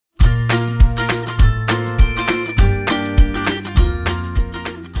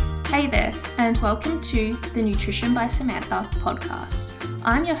and welcome to the Nutrition by Samantha podcast.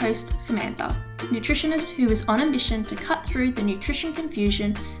 I'm your host, Samantha, nutritionist who is on a mission to cut through the nutrition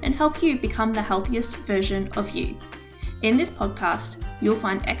confusion and help you become the healthiest version of you. In this podcast, you'll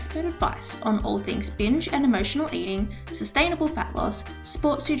find expert advice on all things binge and emotional eating, sustainable fat loss,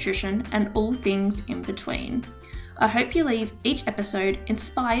 sports nutrition, and all things in between. I hope you leave each episode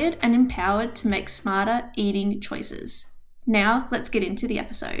inspired and empowered to make smarter eating choices. Now, let's get into the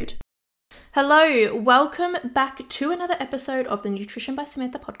episode. Hello, welcome back to another episode of the Nutrition by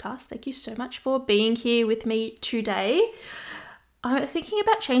Samantha podcast. Thank you so much for being here with me today. I'm thinking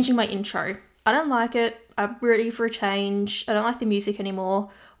about changing my intro. I don't like it. I'm ready for a change. I don't like the music anymore.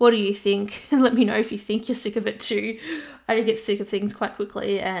 What do you think? Let me know if you think you're sick of it too. I do get sick of things quite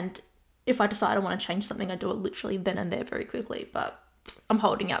quickly, and if I decide I want to change something, I do it literally then and there very quickly, but I'm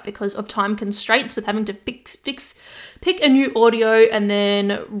holding out because of time constraints with having to pick a new audio and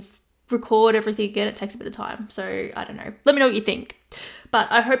then record everything again. It takes a bit of time, so I don't know. Let me know what you think. But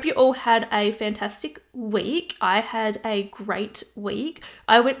I hope you all had a fantastic week. I had a great week.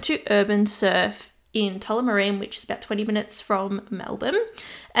 I went to Urban Surf in Tullamarine, which is about 20 minutes from Melbourne,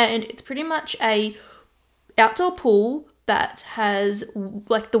 and it's pretty much a outdoor pool that has,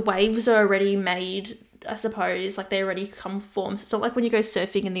 like, the waves are already made, I suppose, like they already come formed. So it's not like when you go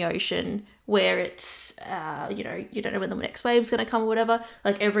surfing in the ocean where it's, you don't know when the next wave's going to come or whatever.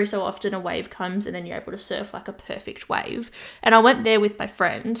 Like every so often a wave comes and then you're able to surf like a perfect wave. And I went there with my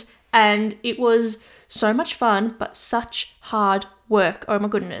friend and it was so much fun, but such hard work. Oh my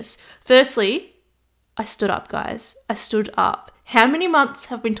goodness. Firstly, I stood up, guys. I stood up. How many months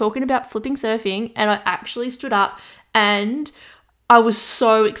have been talking about flipping surfing, and I actually stood up and I was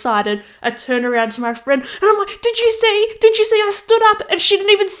so excited. I turned around to my friend and I'm like, did you see? I stood up, and she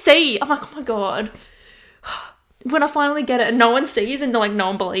didn't even see. I'm like, oh my God. When I finally get it and no one sees and like no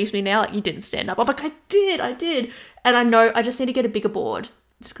one believes me now, like, you didn't stand up. I'm like, I did. And I know I just need to get a bigger board.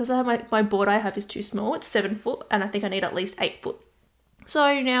 It's because I have my board I have is too small. It's 7 foot and I think I need at least 8 foot.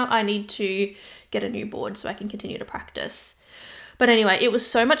 So now I need to get a new board so I can continue to practice. But anyway, it was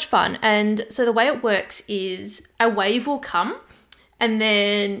so much fun. And so the way it works is a wave will come, and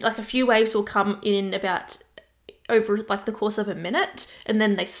then like a few waves will come in about over like the course of a minute, and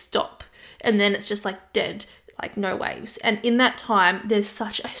then they stop. And then it's just like dead, like no waves. And in that time, there's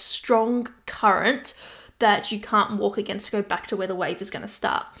such a strong current that you can't walk against to go back to where the wave is going to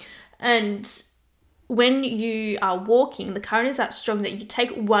start. And when you are walking, the current is that strong that you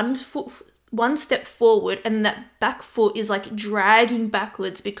take one step forward and that back foot is like dragging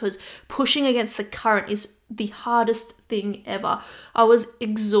backwards because pushing against the current is the hardest thing ever. I was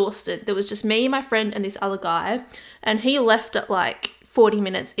exhausted. There was just me, my friend, and this other guy, and he left at like 40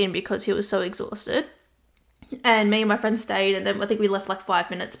 minutes in because he was so exhausted. And me and my friend stayed, and then I think we left like 5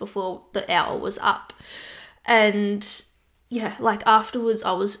 minutes before the hour was up. And yeah, like afterwards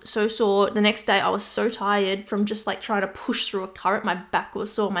I was so sore. The next day I was so tired from just like trying to push through a current. My back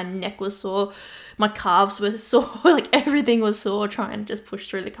was sore, my neck was sore, my calves were sore, like everything was sore trying to just push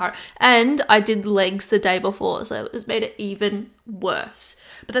through the current. And I did legs the day before, so it made it even worse.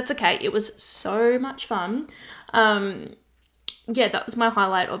 But that's okay. It was so much fun. Yeah, that was my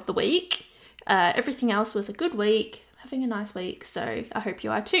highlight of the week. Everything else was a good week. Having a nice week, so I hope you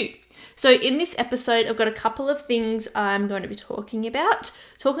are too. So in this episode, I've got a couple of things I'm going to be talking about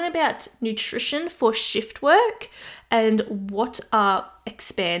nutrition for shift work and what are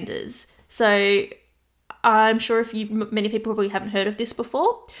expanders. So I'm sure many people probably haven't heard of this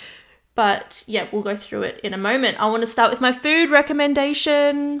before, but yeah, we'll go through it in a moment. I want to start with my food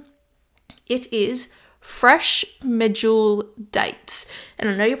recommendation. It is fresh medjool dates.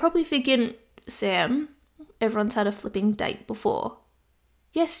 And I know you're probably thinking, Sam, everyone's had a flipping date before.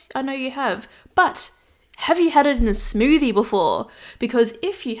 Yes, I know you have. But have you had it in a smoothie before? Because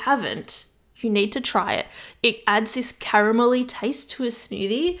if you haven't, you need to try it. It adds this caramelly taste to a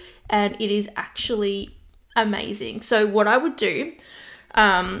smoothie, and it is actually amazing. So what I would do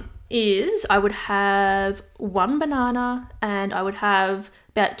is I would have 1 banana, and I would have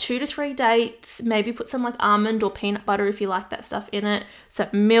about 2 to 3 dates, maybe put some like almond or peanut butter if you like that stuff in it, some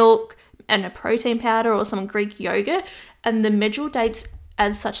milk, and a protein powder or some Greek yogurt. And the medjool dates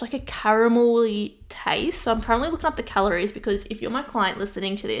add such like a caramelly taste. So I'm currently looking up the calories, because if you're my client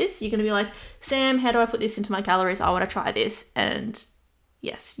listening to this, you're going to be like, Sam, how do I put this into my calories? I want to try this. And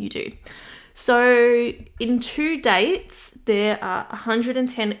yes, you do. So in 2 dates, there are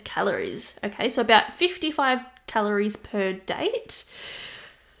 110 calories. Okay, so about 55 calories per date.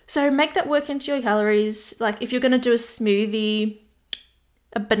 So make that work into your calories. Like if you're going to do a smoothie,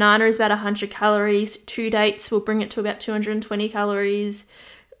 a banana is about 100 calories. 2 dates will bring it to about 220 calories.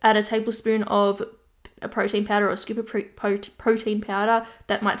 add a tablespoon of a protein powder or a scoop of protein powder.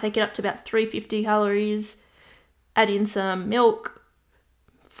 That might take it up to about 350 calories. Add in some milk,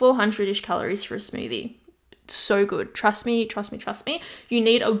 400-ish calories for a smoothie. So good. Trust me. You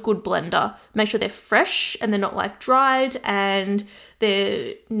need a good blender. Make sure they're fresh and they're not like dried, and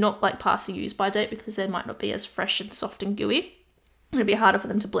they're not like past the use by date, because they might not be as fresh and soft and gooey. It'll be harder for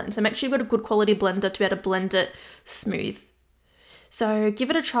them to blend. So make sure you've got a good quality blender to be able to blend it smooth. So give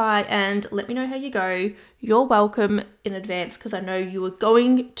it a try and let me know how you go. You're welcome in advance, because I know you are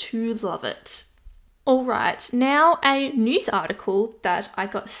going to love it. All right, now a news article that I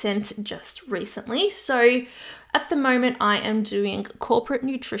got sent just recently. So at the moment, I am doing corporate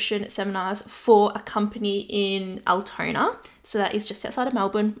nutrition seminars for a company in Altona. So that is just outside of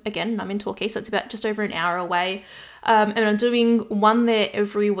Melbourne. Again, I'm in Torquay, so it's about just over an hour away. And I'm doing one there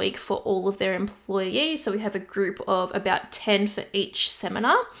every week for all of their employees. So we have a group of about 10 for each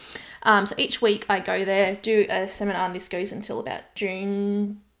seminar. So each week I go there, do a seminar, and this goes until about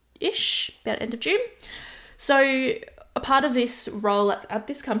June-ish, about end of June. So a part of this role at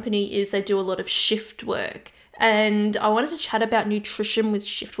this company is they do a lot of shift work. And I wanted to chat about nutrition with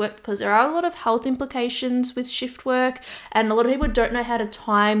shift work, because there are a lot of health implications with shift work, and a lot of people don't know how to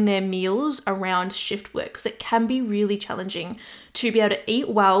time their meals around shift work, because it can be really challenging to be able to eat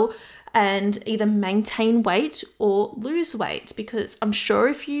well and either maintain weight or lose weight. Because I'm sure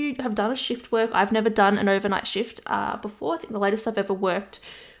if you have done a shift work, I've never done an overnight shift before. I think the latest I've ever worked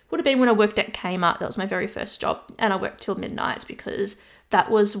would have been when I worked at Kmart. That was my very first job, and I worked till midnight, because that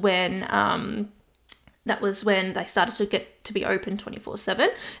was when they started to get to be open 24/7.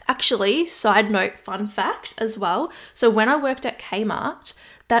 Actually, side note, fun fact as well. So when I worked at Kmart,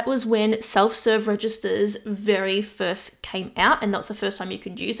 that was when self-serve registers very first came out, and that was the first time you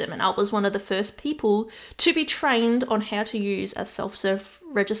could use them. And I was one of the first people to be trained on how to use a self-serve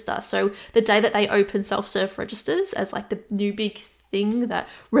register. So the day that they opened self-serve registers as like the new big thing that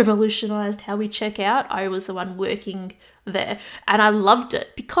revolutionized how we check out, I was the one working there, and I loved it,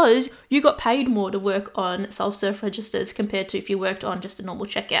 because you got paid more to work on self-serve registers compared to if you worked on just a normal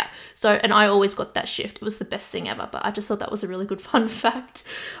checkout. So, and I always got that shift. It was the best thing ever, but I just thought that was a really good fun fact.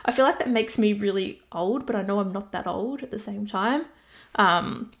 I feel like that makes me really old, but I know I'm not that old at the same time.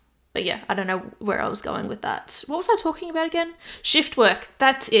 But yeah, I don't know where I was going with that. What was I talking about again? Shift work.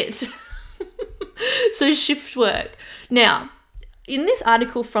 That's it. So shift work. Now, in this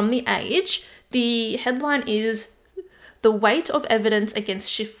article from The Age, the headline is, "The weight of evidence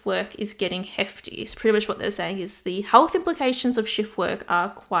against shift work is getting hefty." So pretty much what they're saying is the health implications of shift work are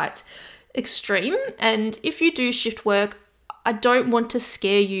quite extreme. And if you do shift work, I don't want to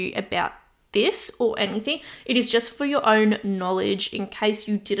scare you about this or anything. It is just for your own knowledge, in case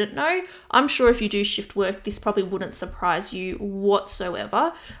you didn't know. I'm sure if you do shift work, this probably wouldn't surprise you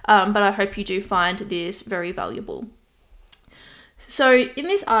whatsoever. But I hope you do find this very valuable. So in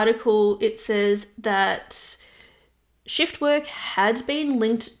this article, it says that shift work had been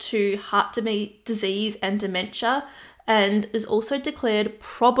linked to heart disease and dementia, and is also declared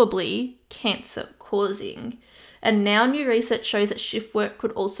probably cancer causing. And now new research shows that shift work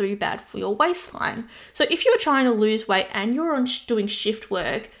could also be bad for your waistline. So if you're trying to lose weight and you're doing shift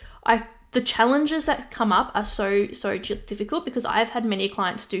work, the challenges that come up are so difficult, because I've had many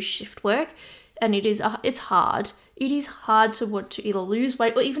clients do shift work, and it's hard. It is hard to want to either lose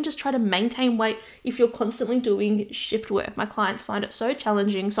weight or even just try to maintain weight if you're constantly doing shift work. My clients find it so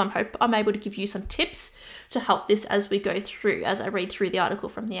challenging, so I hope I'm able to give you some tips to help this as I read through the article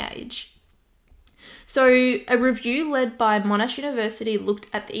from The Age. So a review led by Monash University looked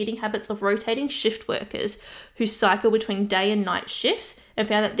at the eating habits of rotating shift workers who cycle between day and night shifts, and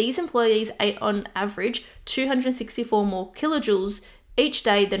found that these employees ate on average 264 more kilojoules each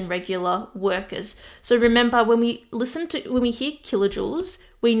day than regular workers. So remember, when we hear kilojoules,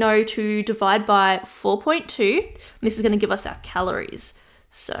 we know to divide by 4.2. This is going to give us our calories.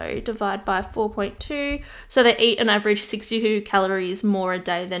 So divide by 4.2. So they eat an average 62 calories more a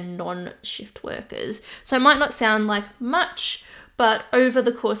day than non-shift workers. So it might not sound like much, but over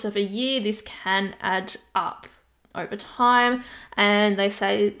the course of a year, this can add up over time. And they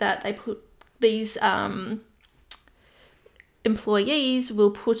say that they put these employees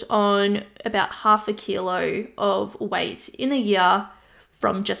will put on about 0.5 kilo of weight in a year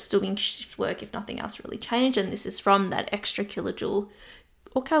from just doing shift work if nothing else really changed. And this is from that extra kilojoule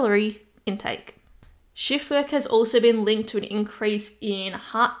or calorie intake. Shift work has also been linked to an increase in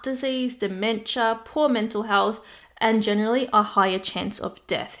heart disease, dementia, poor mental health, and generally a higher chance of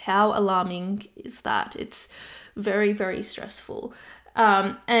death. How alarming is that? It's very, very stressful.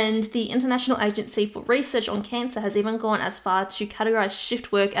 And the International Agency for Research on Cancer has even gone as far to categorize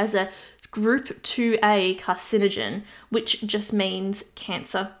shift work as a Group 2A carcinogen, which just means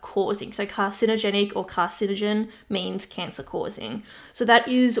cancer causing. So carcinogenic or carcinogen means cancer causing. So that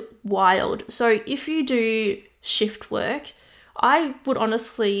is wild. So if you do shift work, I would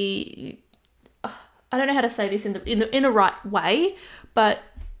honestly, I don't know how to say this in a right way, but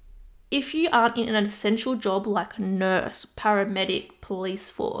if you aren't in an essential job like a nurse, paramedic, police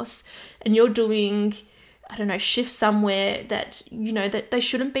force, and you're doing, I don't know, shifts somewhere that, that they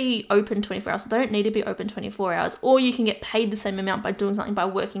shouldn't be open 24 hours. They don't need to be open 24 hours. Or you can get paid the same amount by doing something by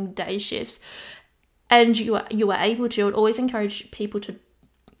working day shifts. And you are able to, I would always encourage people to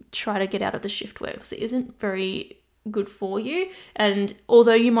try to get out of the shift work because it isn't very good for you. And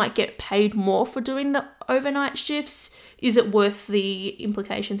although you might get paid more for doing the overnight shifts, is it worth the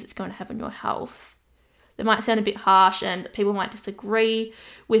implications it's going to have on your health? It might sound a bit harsh and people might disagree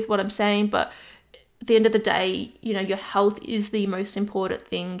with what I'm saying, but at the end of the day, your health is the most important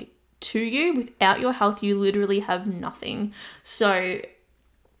thing to you. Without your health, you literally have nothing. So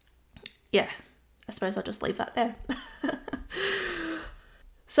yeah, I suppose I'll just leave that there.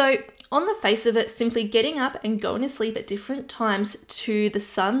 So on the face of it, simply getting up and going to sleep at different times to the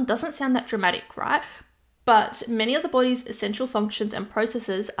sun doesn't sound that dramatic, right? But many of the body's essential functions and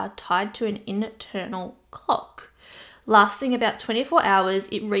processes are tied to an internal clock. Lasting about 24 hours,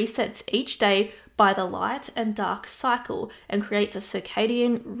 it resets each day by the light and dark cycle and creates a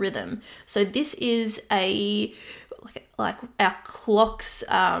circadian rhythm. So this is like our clocks,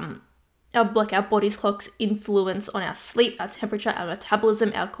 our body's clock's influence on our sleep, our temperature, our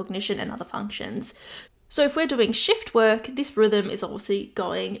metabolism, our cognition, and other functions. So if we're doing shift work, this rhythm is obviously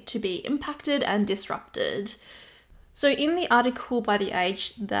going to be impacted and disrupted. So in the article by The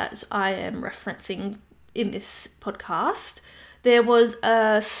Age that I am referencing in this podcast, there was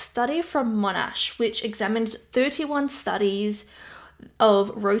a study from Monash which examined 31 studies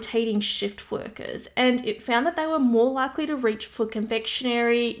of rotating shift workers, and it found that they were more likely to reach for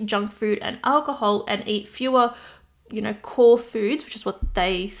confectionery, junk food, and alcohol and eat fewer, core foods, which is what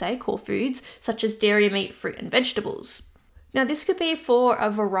they say, core foods, such as dairy, meat, fruit, and vegetables. Now, this could be for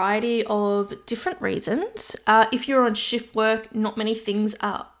a variety of different reasons. If you're on shift work, not many things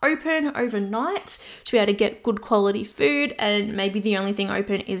are open overnight to be able to get good quality food, and maybe the only thing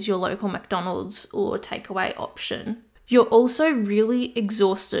open is your local McDonald's or takeaway option. You're also really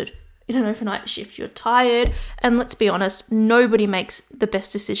exhausted in an overnight shift. You're tired, and let's be honest, nobody makes the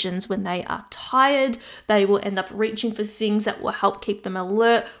best decisions when they are tired. They will end up reaching for things that will help keep them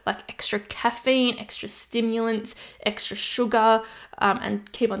alert, like extra caffeine, extra stimulants, extra sugar, and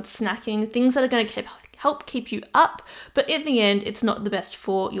keep on snacking, things that are going to help keep you up, but in the end, it's not the best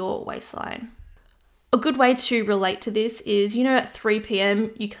for your waistline. A good way to relate to this is, at 3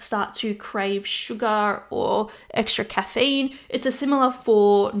 p.m, you start to crave sugar or extra caffeine. It's a similar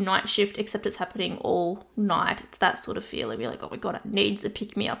for night shift, except it's happening all night. It's that sort of feeling. You're like, oh my God, it needs to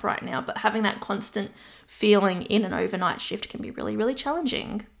pick me up right now. But having that constant feeling in an overnight shift can be really, really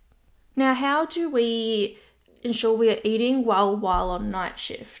challenging. Now, how do we ensure we are eating while on night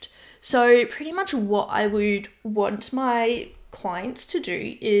shift? So pretty much what I would want my clients to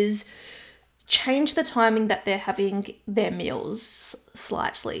do is change the timing that they're having their meals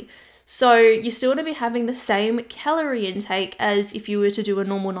slightly. So you still want to be having the same calorie intake as if you were to do a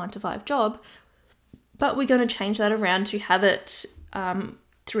normal 9-to-5 job, but we're going to change that around to have it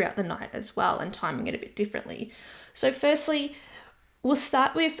throughout the night as well and timing it a bit differently. So firstly, we'll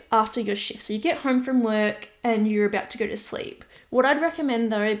start with after your shift. So you get home from work and you're about to go to sleep. What I'd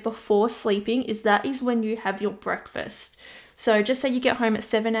recommend though before sleeping is when you have your breakfast. So just say you get home at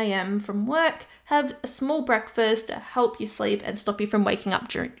 7 a.m. from work, have a small breakfast to help you sleep and stop you from waking up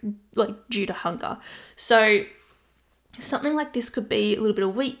due to hunger. So something like this could be a little bit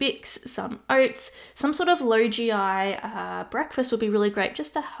of Wheat Bix, some oats, some sort of low GI breakfast would be really great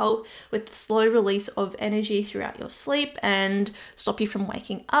just to help with the slow release of energy throughout your sleep and stop you from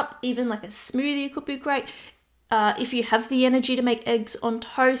waking up. Even like a smoothie could be great. If you have the energy to make eggs on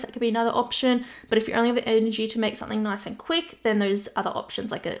toast, that could be another option. But if you only have the energy to make something nice and quick, then those other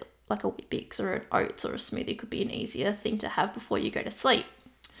options like a Wheat Bix or an oats or a smoothie could be an easier thing to have before you go to sleep.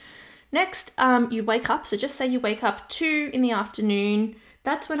 Next, you wake up. So just say you wake up 2 in the afternoon.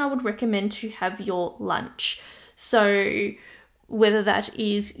 That's when I would recommend to have your lunch. So whether that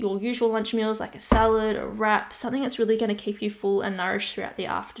is your usual lunch meals like a salad, a wrap, something that's really going to keep you full and nourished throughout the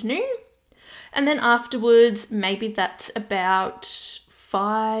afternoon. And then afterwards, maybe that's about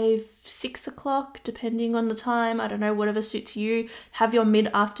 5, 6 o'clock, depending on the time. I don't know, whatever suits you. Have your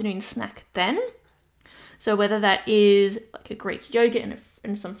mid-afternoon snack then. So whether that is like a Greek yogurt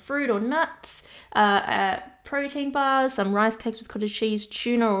and some fruit or nuts, protein bars, some rice cakes with cottage cheese,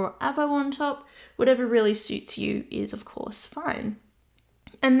 tuna or avo on top, whatever really suits you is of course fine.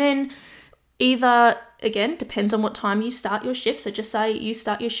 And then either, again, depends on what time you start your shift. So just say you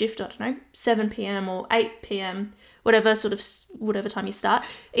start your shift, 7 p.m. or 8 p.m., whatever time you start.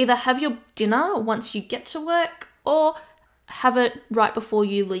 Either have your dinner once you get to work or have it right before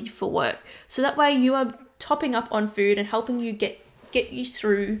you leave for work. So that way you are topping up on food and helping you get you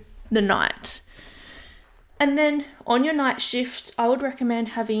through the night. And then on your night shift, I would recommend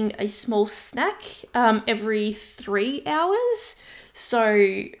having a small snack every 3 hours.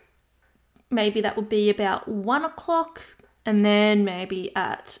 So maybe that would be about 1 o'clock, and then maybe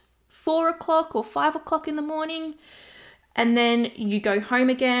at 4 o'clock or 5 o'clock in the morning. And then you go home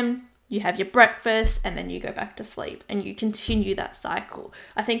again, you have your breakfast, and then you go back to sleep, and you continue that cycle.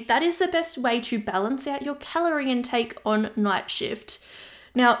 I think that is the best way to balance out your calorie intake on night shift.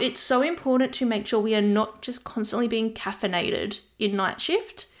 Now, it's so important to make sure we are not just constantly being caffeinated in night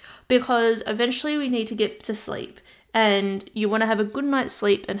shift, because eventually we need to get to sleep. And you want to have a good night's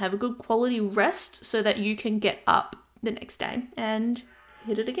sleep and have a good quality rest so that you can get up the next day and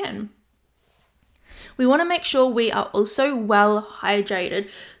hit it again. We want to make sure we are also well hydrated.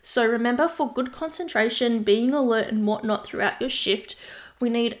 So remember, for good concentration, being alert and whatnot throughout your shift, we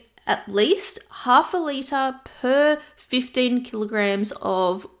need at least half a litre per 15 kilograms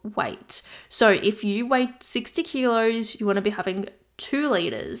of weight. So if you weigh 60 kilos, you want to be having 2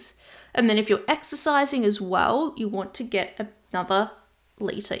 litres. And then if you're exercising as well, you want to get another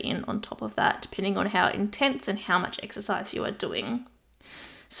litre in on top of that, depending on how intense and how much exercise you are doing.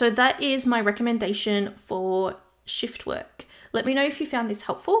 So that is my recommendation for shift work. Let me know if you found this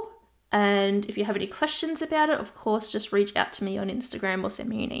helpful. And if you have any questions about it, of course, just reach out to me on Instagram or send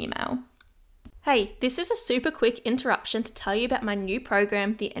me an email. Hey, this is a super quick interruption to tell you about my new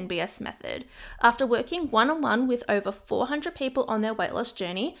program, the NBS Method. After working one-on-one with over 400 people on their weight loss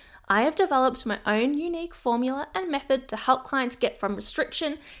journey, I have developed my own unique formula and method to help clients get from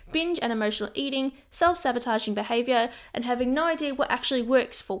restriction, binge and emotional eating, self-sabotaging behavior, and having no idea what actually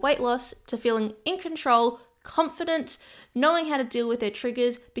works for weight loss, to feeling in control, confident, knowing how to deal with their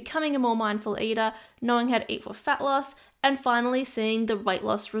triggers, becoming a more mindful eater, knowing how to eat for fat loss, and finally seeing the weight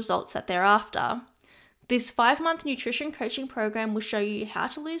loss results that they're after. This 5-month nutrition coaching program will show you how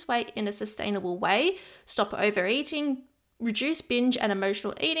to lose weight in a sustainable way, stop overeating, reduce binge and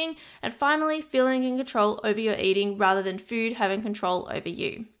emotional eating, and finally feeling in control over your eating rather than food having control over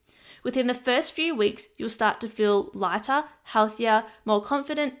you. Within the first few weeks, you'll start to feel lighter, healthier, more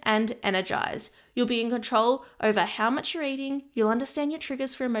confident, and energized. You'll be in control over how much you're eating, you'll understand your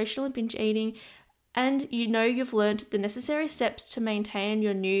triggers for emotional and binge eating, and you know you've learned the necessary steps to maintain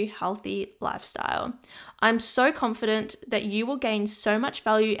your new healthy lifestyle. I'm so confident that you will gain so much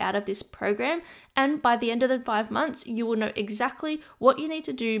value out of this program, and by the end of the 5 months, you will know exactly what you need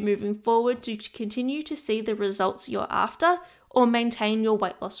to do moving forward to continue to see the results you're after or maintain your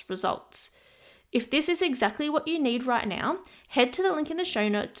weight loss results. If this is exactly what you need right now, head to the link in the show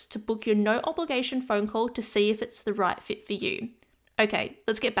notes to book your no obligation phone call to see if it's the right fit for you. Okay,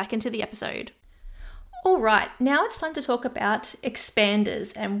 let's get back into the episode. All right, now it's time to talk about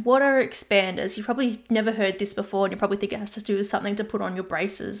expanders. And what are expanders? You've probably never heard this before, and you probably think it has to do with something to put on your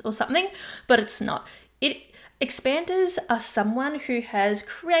braces or something, but it's not. Expanders are someone who has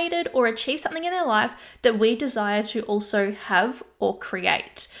created or achieved something in their life that we desire to also have or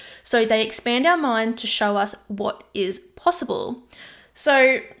create. So they expand our mind to show us what is possible.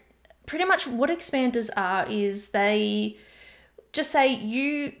 So pretty much what expanders are is they just say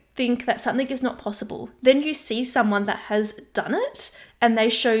you think that something is not possible. Then you see someone that has done it and they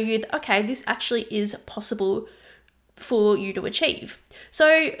show you that, okay, this actually is possible for you to achieve.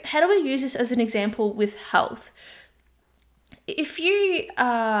 So how do we use this as an example with health? If you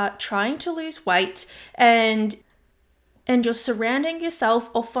are trying to lose weight and you're surrounding yourself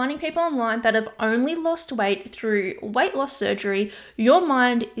or finding people online that have only lost weight through weight loss surgery, your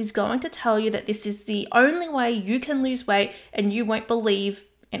mind is going to tell you that this is the only way you can lose weight and you won't believe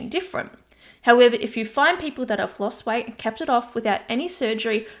any different. However, if you find people that have lost weight and kept it off without any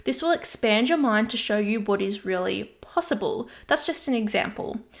surgery, this will expand your mind to show you what is really possible. That's just an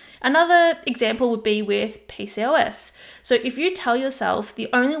example. Another example would be with PCOS. So if you tell yourself the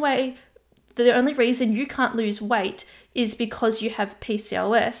only reason you can't lose weight is because you have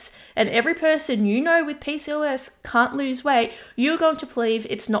PCOS, and every person you know with PCOS can't lose weight, you're going to believe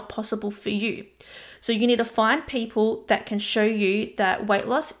it's not possible for you. So you need to find people that can show you that weight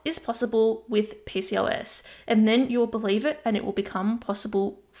loss is possible with PCOS, and then you'll believe it and it will become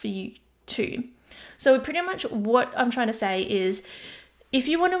possible for you too. So pretty much what I'm trying to say is, if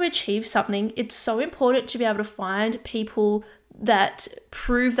you want to achieve something, it's so important to be able to find people that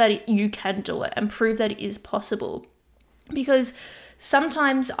prove that you can do it and prove that it is possible. Because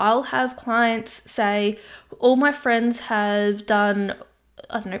sometimes I'll have clients say, all my friends have done,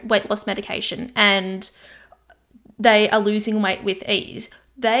 weight loss medication and they are losing weight with ease.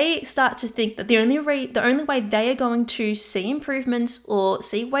 They start to think that the only way they are going to see improvements or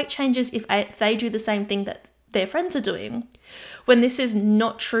see weight changes if they do the same thing that their friends are doing, when this is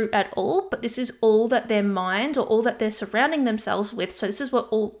not true at all, but this is all that their mind or all that they're surrounding themselves with. So this is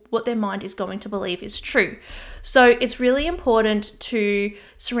what their mind is going to believe is true. So it's really important to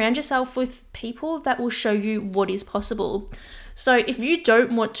surround yourself with people that will show you what is possible. So if you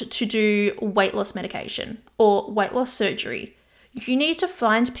don't want to do weight loss medication or weight loss surgery, you need to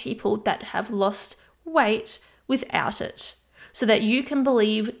find people that have lost weight without it, so that you can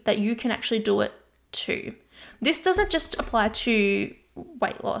believe that you can actually do it too. This doesn't just apply to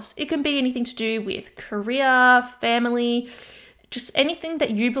weight loss. It can be anything to do with career, family, just anything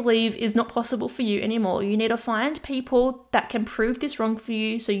that you believe is not possible for you anymore. You need to find people that can prove this wrong for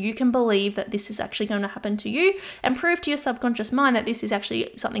you, so you can believe that this is actually going to happen to you, and prove to your subconscious mind that this is actually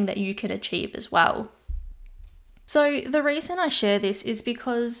something that you can achieve as well. So the reason I share this is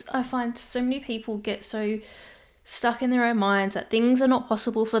because I find so many people get so stuck in their own minds that things are not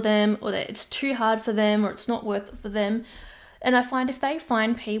possible for them, or that it's too hard for them, or it's not worth it for them. And I find if they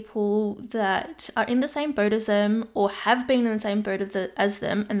find people that are in the same boat as them, or have been in the same boat as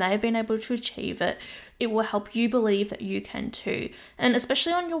them, and they've been able to achieve it, it will help you believe that you can too. And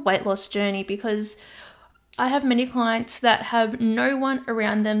especially on your weight loss journey, because I have many clients that have no one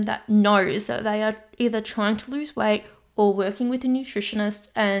around them that knows that they are either trying to lose weight or working with a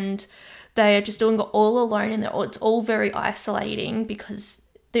nutritionist, and they are just doing it all alone, and it's all very isolating because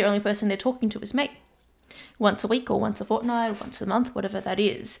the only person they're talking to is me. Once a week or once a fortnight, once a month, whatever that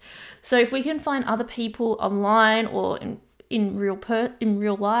is. So if we can find other people online or in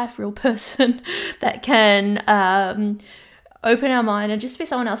real life, real person that can open our mind and just be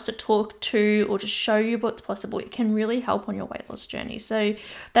someone else to talk to, or just show you what's possible, it can really help on your weight loss journey. So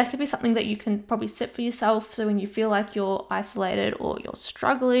that could be something that you can probably set for yourself. So when you feel like you're isolated or you're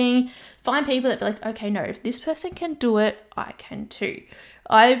struggling, find people that be like, okay, no, if this person can do it, I can too.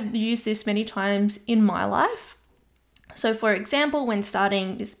 I've used this many times in my life. So for example, when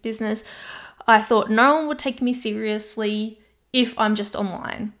starting this business, I thought no one would take me seriously if I'm just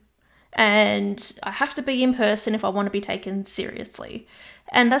online. And I have to be in person if I want to be taken seriously.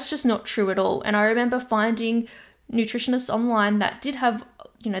 And that's just not true at all. And I remember finding nutritionists online that did have,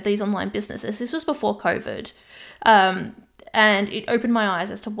 these online businesses. This was before COVID. And it opened my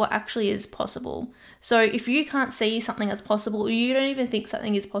eyes as to what actually is possible. So if you can't see something as possible, or you don't even think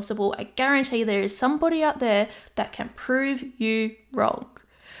something is possible, I guarantee there is somebody out there that can prove you wrong.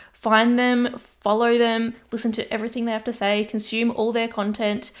 Find them, follow them, listen to everything they have to say, consume all their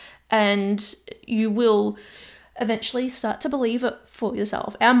content, and you will eventually start to believe it for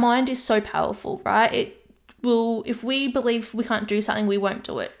yourself. Our mind is so powerful, right? If we believe we can't do something, we won't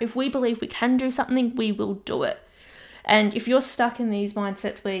do it. If we believe we can do something, we will do it. And if you're stuck in these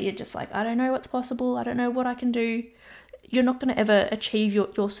mindsets where you're just like, I don't know what's possible, I don't know what I can do, you're not going to ever achieve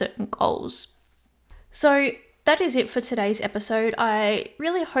your certain goals. So that is it for today's episode. I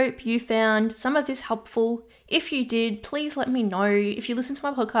really hope you found some of this helpful. If you did, please let me know. If you listen to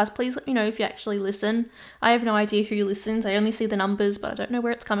my podcast, please let me know if you actually listen. I have no idea who listens. I only see the numbers, but I don't know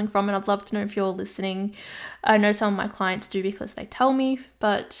where it's coming from, and I'd love to know if you're listening. I know some of my clients do because they tell me,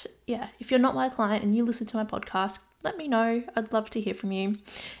 but yeah, if you're not my client and you listen to my podcast, let me know. I'd love to hear from you.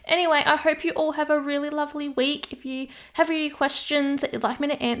 Anyway, I hope you all have a really lovely week. If you have any questions that you'd like me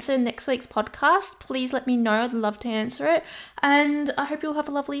to answer in next week's podcast, please let me know. I'd love to answer it. And I hope you'll have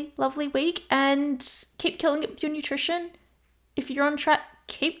a lovely, lovely week, and keep killing it with your nutrition. If you're on track,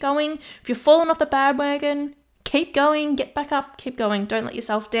 keep going. If you're falling off the bandwagon, keep going, get back up, keep going. Don't let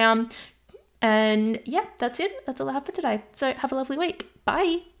yourself down. And yeah, that's it. That's all I have for today. So have a lovely week.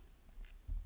 Bye.